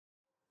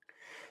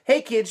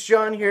Hey kids,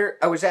 John here.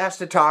 I was asked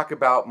to talk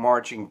about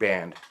marching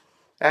band.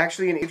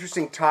 Actually, an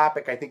interesting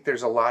topic. I think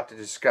there's a lot to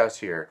discuss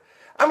here.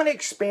 I'm going to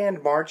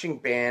expand marching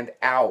band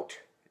out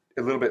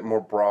a little bit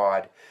more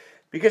broad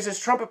because as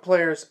trumpet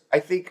players, I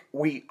think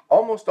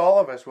almost all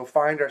of us will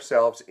find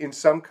ourselves in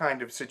some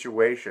kind of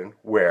situation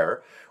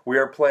where we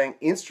are playing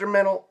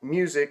instrumental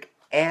music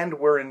and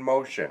we're in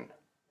motion.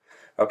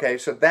 Okay,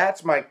 so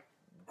that's my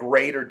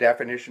greater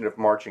definition of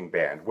marching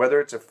band. Whether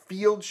it's a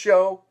field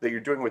show that you're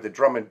doing with a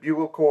drum and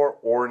bugle corps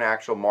or an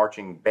actual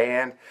marching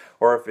band,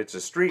 or if it's a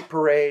street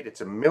parade,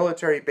 it's a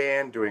military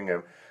band doing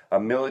a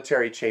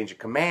military change of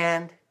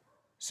command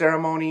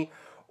ceremony,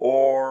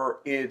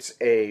 or it's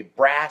a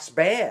brass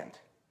band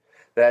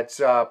that's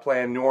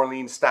playing New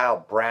Orleans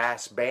style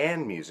brass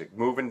band music,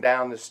 moving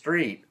down the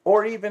street,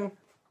 or even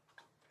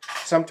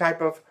some type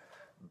of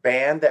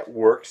band that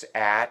works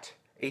at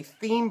a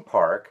theme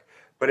park,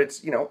 but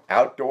it's,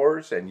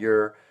 outdoors and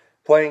you're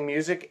playing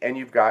music and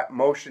you've got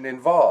motion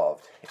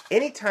involved.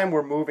 Anytime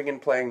we're moving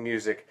and playing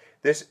music,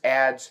 this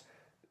adds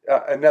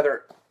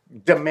another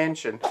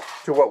dimension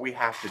to what we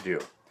have to do.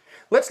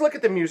 Let's look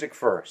at the music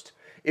first.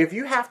 If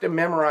you have to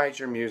memorize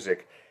your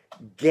music,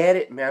 get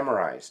it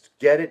memorized,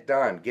 get it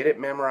done, get it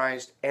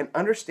memorized, and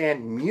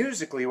understand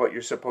musically what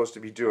you're supposed to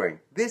be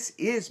doing. This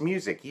is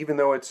music, even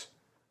though it's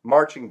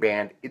marching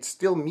band, it's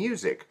still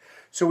music.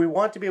 So we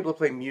want to be able to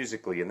play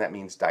musically, and that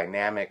means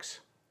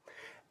dynamics,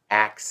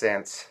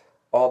 accents,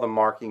 all the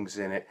markings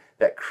in it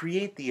that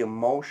create the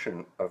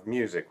emotion of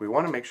music. We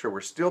want to make sure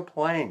we're still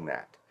playing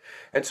that.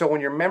 And so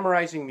when you're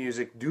memorizing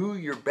music, do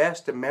your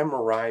best to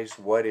memorize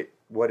what it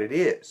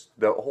is,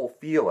 the whole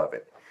feel of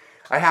it.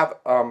 I have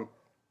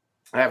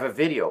a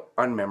video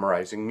on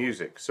memorizing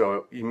music,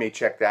 so you may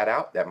check that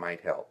out. That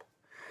might help.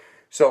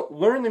 So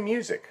learn the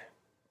music.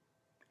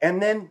 And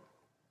then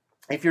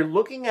if you're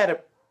looking at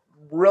a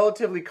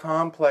relatively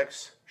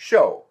complex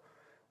show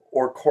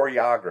or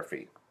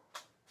choreography,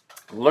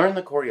 learn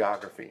the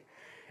choreography.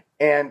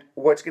 And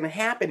what's going to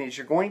happen is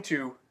you're going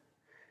to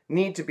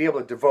need to be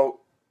able to devote,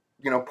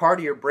 part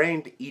of your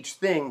brain to each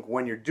thing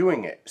when you're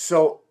doing it.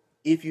 So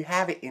if you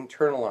have it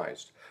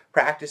internalized,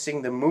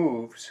 practicing the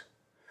moves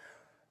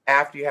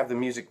after you have the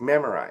music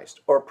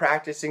memorized, or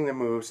practicing the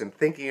moves and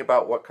thinking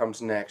about what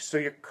comes next, so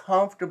you're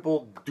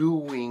comfortable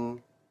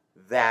doing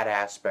that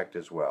aspect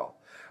as well.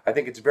 I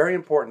think it's very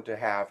important to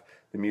have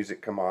the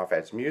music come off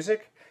as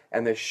music,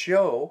 and the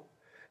show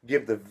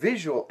give the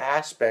visual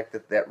aspect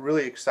that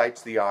really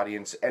excites the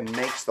audience and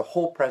makes the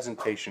whole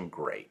presentation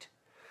great.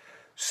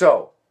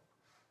 So,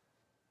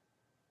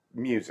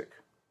 music,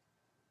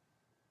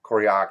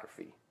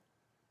 choreography,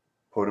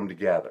 put them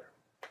together.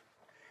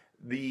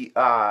 The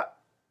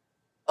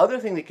other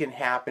thing that can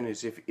happen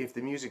is if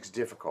the music's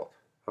difficult,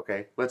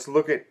 okay, let's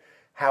look at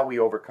how we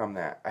overcome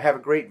that. I have a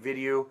great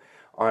video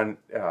on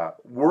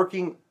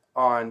working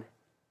on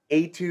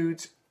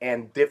etudes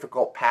and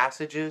difficult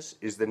passages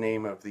is the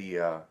name of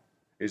the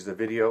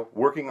video.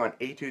 Working on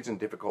etudes and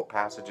difficult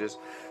passages.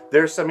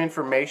 There's some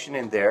information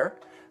in there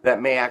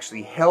that may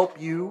actually help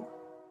you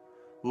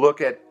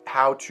look at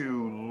how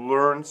to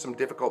learn some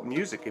difficult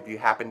music if you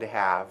happen to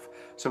have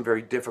some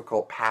very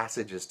difficult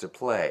passages to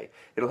play.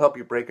 It'll help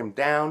you break them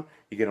down,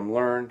 you get them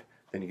learned,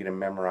 then you get them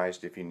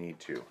memorized if you need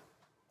to.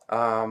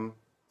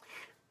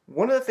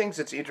 One of the things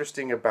that's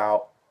interesting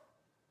about,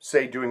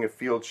 say, doing a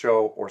field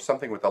show or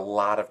something with a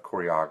lot of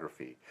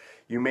choreography,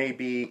 you may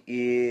be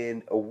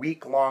in a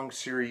week-long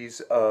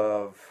series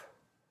of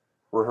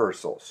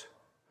rehearsals,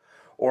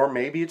 or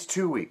maybe it's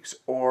 2 weeks,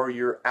 or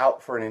you're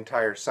out for an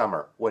entire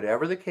summer.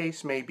 Whatever the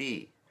case may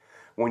be,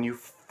 when you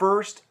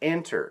first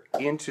enter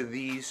into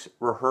these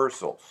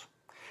rehearsals,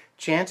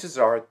 chances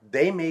are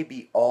they may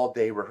be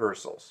all-day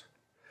rehearsals,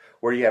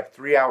 where you have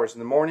 3 hours in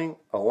the morning,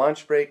 a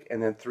lunch break,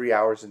 and then 3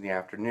 hours in the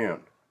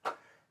afternoon.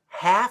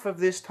 Half of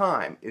this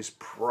time is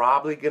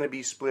probably going to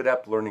be split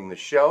up learning the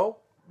show,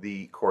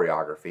 the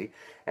choreography,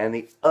 and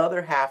the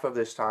other half of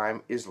this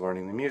time is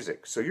learning the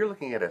music. So you're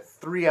looking at a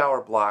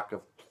 3-hour block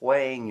of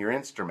playing your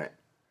instrument.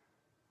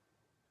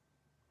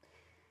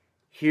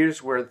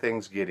 Here's where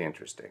things get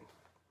interesting.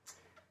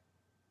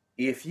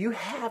 If you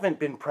haven't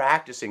been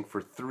practicing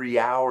for 3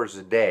 hours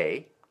a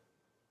day,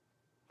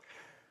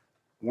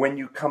 when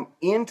you come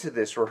into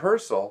this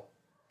rehearsal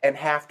and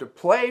have to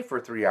play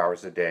for 3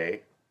 hours a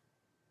day,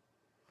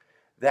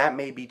 that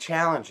may be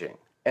challenging.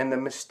 And the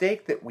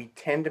mistake that we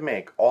tend to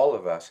make, all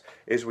of us,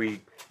 is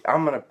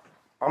I'm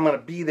gonna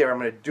be there, I'm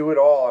gonna do it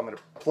all, I'm gonna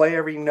play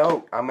every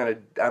note, I'm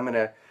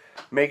gonna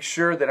make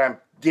sure that I'm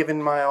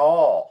giving my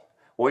all.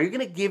 Well, you're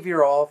gonna give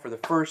your all for the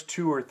first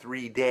 2 or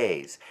 3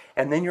 days,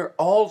 and then your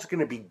all's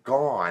gonna be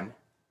gone,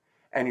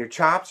 and your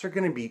chops are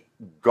gonna be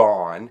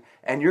gone,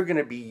 and you're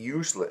gonna be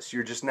useless.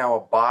 You're just now a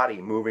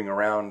body moving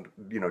around,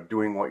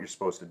 doing what you're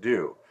supposed to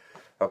do.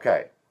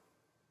 Okay.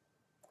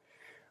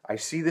 I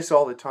see this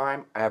all the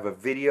time. I have a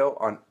video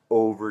on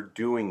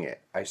overdoing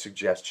it. I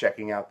suggest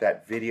checking out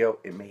that video.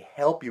 It may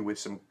help you with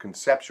some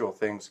conceptual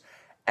things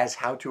as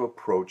how to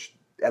approach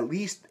at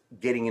least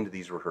getting into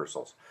these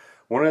rehearsals.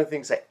 One of the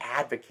things I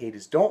advocate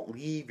is don't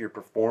leave your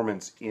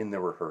performance in the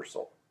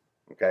rehearsal.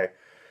 Okay?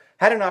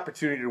 Had an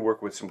opportunity to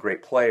work with some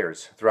great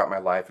players throughout my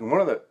life, and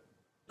one of the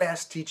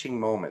best teaching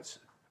moments.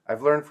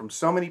 I've learned from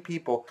so many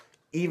people,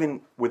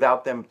 even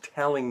without them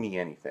telling me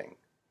anything.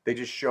 They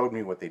just showed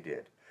me what they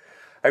did.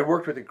 I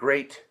worked with a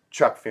great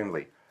Chuck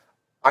Findley.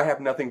 I have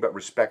nothing but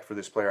respect for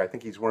this player. I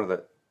think he's one of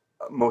the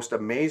most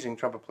amazing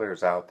trumpet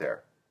players out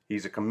there.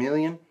 He's a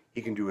chameleon.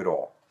 He can do it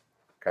all.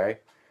 Okay?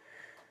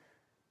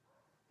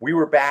 We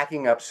were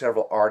backing up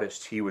several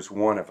artists. He was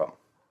one of them.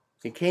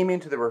 He came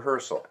into the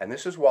rehearsal, and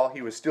this is while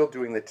he was still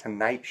doing the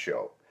Tonight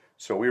Show.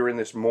 So we were in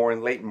this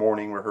late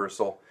morning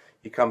rehearsal.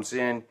 He comes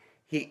in.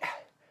 He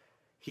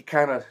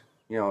kind of,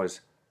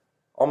 is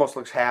almost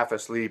looks half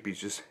asleep. He's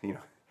just,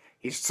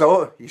 he's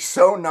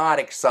so not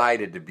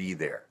excited to be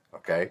there.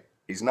 Okay,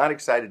 he's not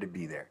excited to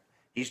be there.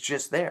 He's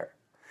just there.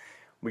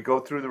 We go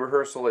through the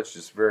rehearsal. It's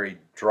just very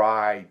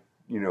dry.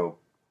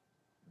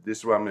 This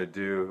is what I'm going to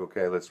do.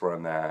 Okay, let's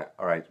run that.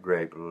 All right,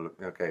 great.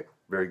 Okay,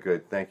 very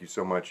good. Thank you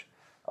so much.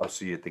 I'll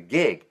see you at the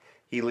gig.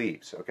 He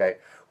leaves. Okay.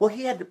 Well,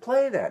 he had to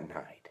play that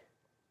night,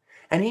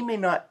 and he may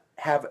not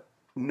have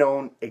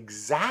known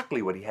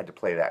exactly what he had to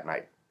play that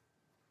night.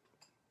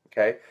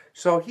 Okay,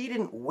 so he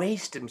didn't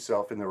waste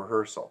himself in the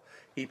rehearsal.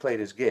 He played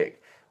his gig.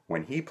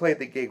 When he played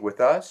the gig with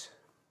us,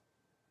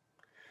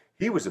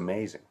 he was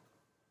amazing.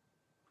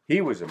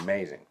 He was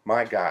amazing.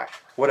 My gosh,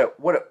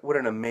 what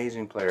an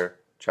amazing player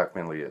Chuck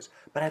Findley is.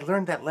 But I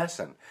learned that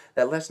lesson.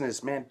 That lesson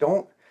is, man,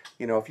 don't,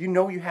 if you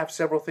know you have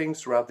several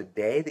things throughout the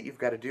day that you've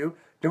got to do,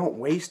 don't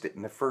waste it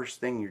in the first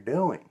thing you're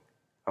doing.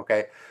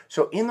 Okay,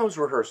 so in those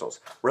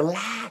rehearsals,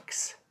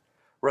 relax.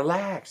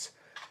 Relax.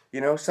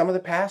 Some of the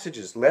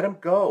passages, let them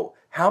go.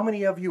 How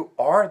many of you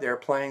are there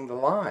playing the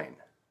line?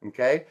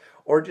 Okay?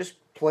 Or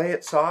just play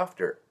it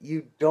softer.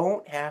 You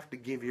don't have to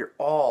give your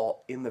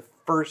all in the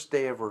first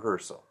day of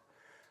rehearsal.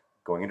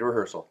 Going into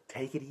rehearsal,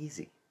 take it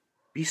easy.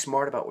 Be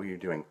smart about what you're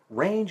doing.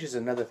 Range is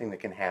another thing that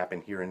can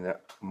happen here in the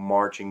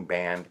marching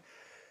band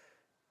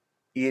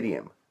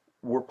idiom.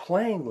 We're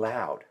playing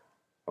loud,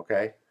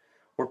 okay?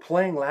 We're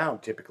playing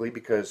loud typically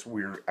because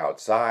we're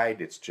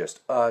outside, it's just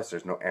us,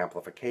 there's no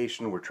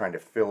amplification, we're trying to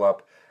fill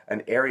up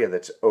an area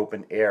that's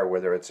open air,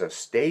 whether it's a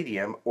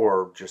stadium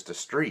or just a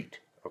street,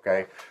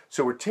 okay?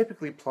 So we're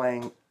typically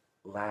playing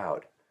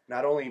loud.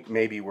 Not only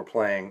maybe we're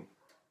playing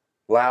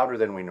louder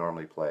than we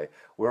normally play,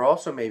 we're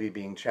also maybe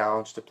being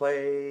challenged to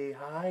play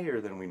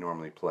higher than we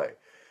normally play.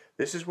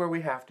 This is where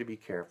we have to be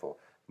careful.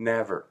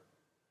 Never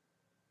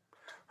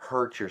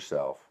hurt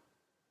yourself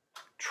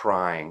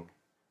trying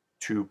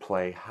to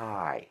play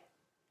high.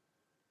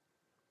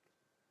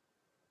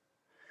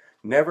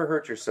 Never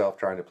hurt yourself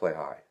trying to play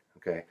high,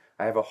 okay?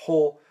 I have a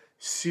whole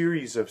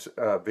series of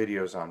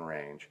videos on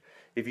range.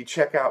 If you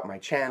check out my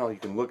channel, you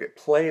can look at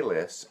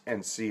playlists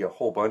and see a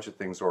whole bunch of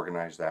things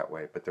organized that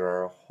way. But there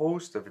are a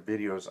host of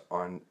videos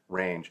on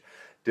range,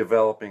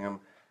 developing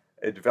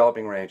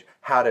range,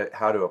 how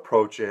to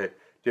approach it,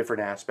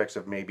 different aspects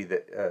of maybe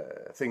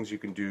the things you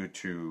can do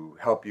to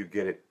help you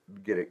get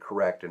it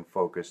correct and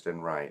focused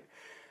and right.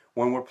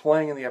 When we're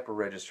playing in the upper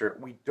register,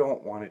 we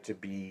don't want it to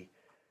be,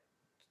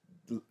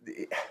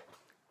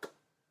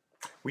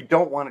 we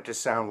don't want it to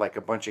sound like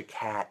a bunch of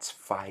cats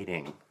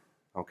fighting,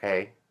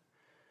 okay?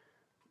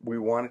 We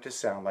want it to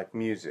sound like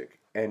music.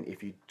 And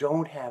if you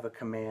don't have a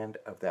command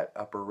of that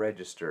upper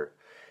register,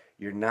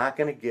 you're not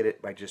going to get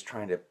it by just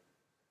trying to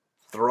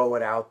throw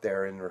it out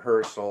there in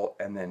rehearsal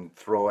and then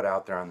throw it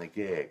out there on the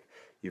gig.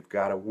 You've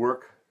got to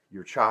work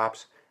your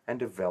chops and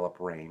develop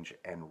range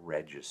and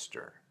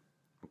register.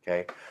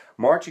 Okay?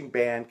 Marching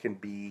band can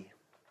be,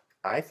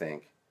 I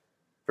think,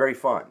 very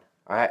fun.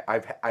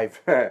 I've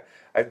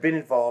been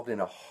involved in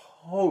a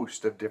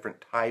host of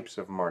different types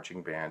of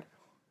marching band,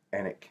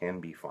 and it can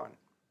be fun.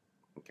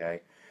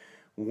 Okay?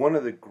 One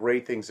of the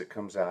great things that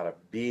comes out of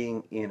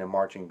being in a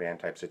marching band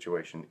type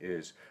situation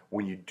is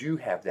when you do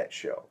have that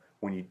show,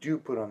 when you do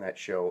put on that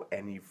show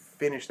and you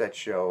finish that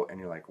show and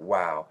you're like,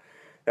 wow,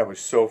 that was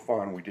so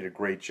fun, we did a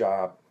great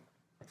job,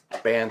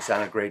 band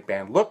sounded great,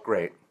 band looked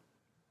great.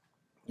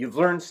 You've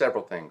learned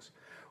several things.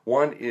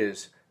 One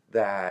is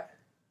that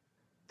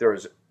there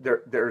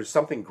is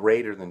something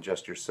greater than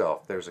just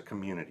yourself. There's a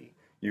community.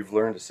 You've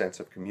learned a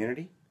sense of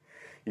community.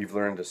 You've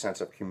learned a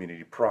sense of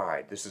community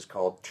pride. This is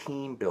called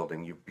team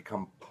building. You've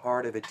become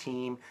part of a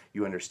team.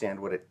 You understand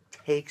what it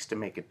takes to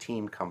make a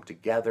team come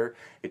together.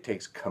 It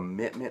takes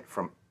commitment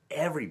from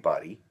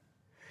everybody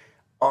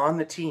on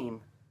the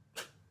team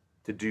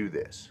to do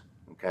this,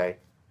 okay?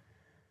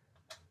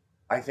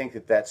 I think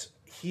that that's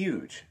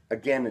huge.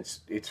 Again,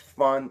 it's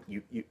fun.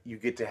 You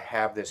get to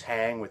have this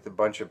hang with a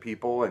bunch of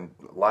people, and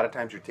a lot of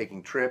times you're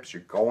taking trips,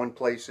 you're going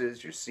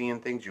places, you're seeing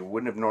things you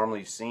wouldn't have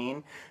normally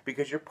seen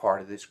because you're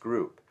part of this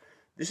group.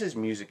 This is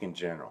music in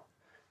general.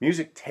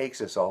 Music takes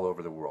us all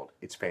over the world.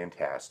 It's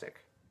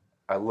fantastic.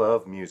 I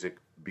love music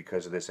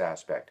because of this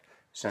aspect.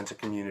 Sense of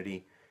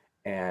community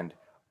and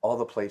all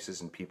the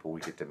places and people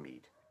we get to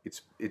meet.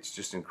 It's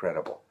just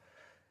incredible.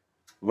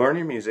 Learn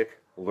your music,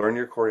 learn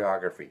your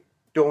choreography.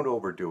 Don't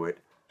overdo it.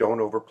 Don't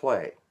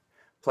overplay.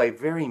 Play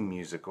very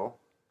musical.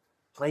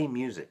 Play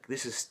music.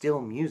 This is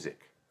still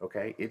music,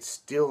 okay? It's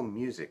still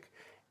music.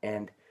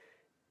 And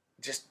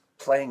just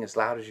playing as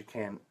loud as you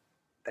can,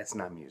 that's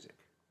not music.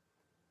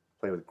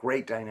 Play with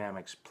great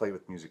dynamics, play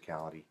with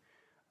musicality.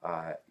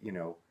 You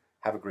know,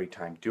 have a great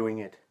time doing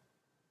it.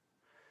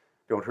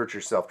 Don't hurt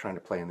yourself trying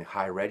to play in the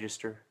high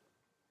register.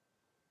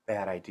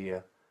 Bad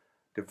idea.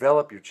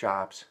 Develop your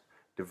chops,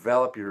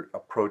 develop your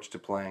approach to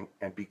playing,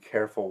 and be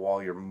careful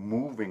while you're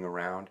moving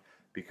around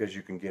because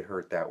you can get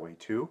hurt that way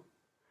too.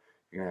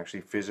 You can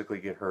actually physically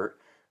get hurt.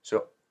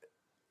 So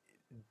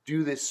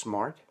do this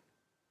smart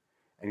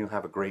and you'll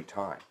have a great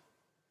time.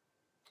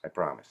 I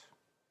promise.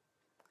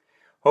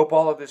 Hope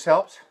all of this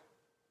helps.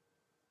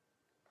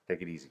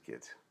 Take it easy,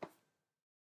 kids.